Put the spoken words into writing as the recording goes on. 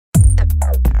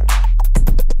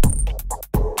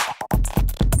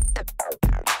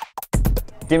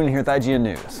Damon here with IGN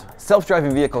News.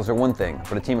 Self-driving vehicles are one thing,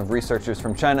 but a team of researchers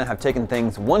from China have taken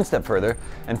things one step further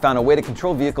and found a way to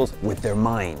control vehicles with their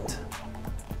mind.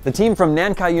 The team from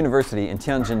Nankai University in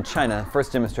Tianjin, China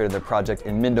first demonstrated their project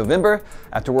in mid-November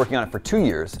after working on it for 2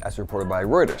 years, as reported by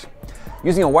Reuters.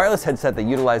 Using a wireless headset that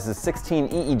utilizes 16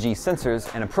 EEG sensors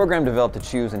and a program developed to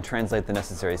choose and translate the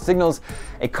necessary signals,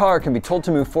 a car can be told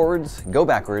to move forwards, go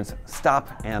backwards, stop,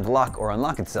 and lock or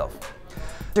unlock itself.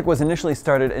 The project was initially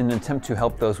started in an attempt to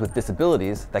help those with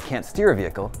disabilities that can't steer a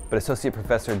vehicle, but Associate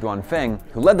Professor Duan Feng,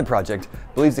 who led the project,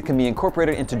 believes it can be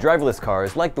incorporated into driverless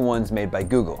cars like the ones made by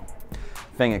Google.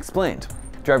 Feng explained,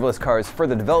 "Driverless cars'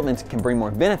 further development can bring more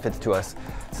benefits to us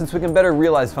since we can better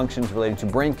realize functions related to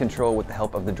brain control with the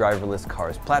help of the driverless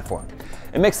cars platform.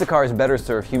 It makes the cars better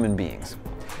serve human beings."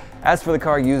 As for the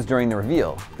car used during the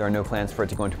reveal, there are no plans for it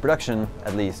to go into production,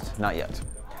 at least not yet.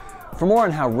 For more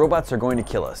on how robots are going to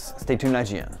kill us, stay tuned to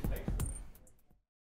IGN.